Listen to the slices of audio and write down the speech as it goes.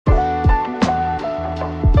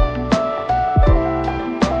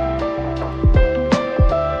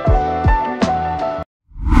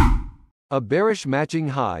A bearish matching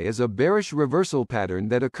high is a bearish reversal pattern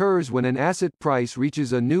that occurs when an asset price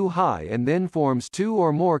reaches a new high and then forms two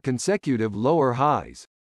or more consecutive lower highs.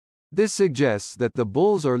 This suggests that the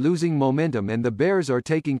bulls are losing momentum and the bears are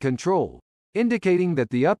taking control, indicating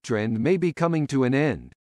that the uptrend may be coming to an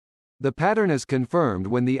end. The pattern is confirmed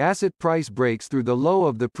when the asset price breaks through the low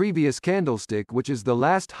of the previous candlestick, which is the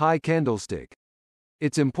last high candlestick.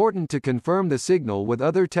 It's important to confirm the signal with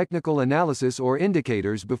other technical analysis or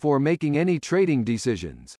indicators before making any trading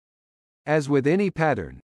decisions. As with any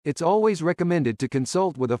pattern, it's always recommended to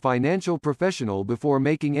consult with a financial professional before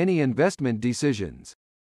making any investment decisions.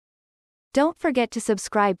 Don't forget to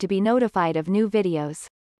subscribe to be notified of new videos.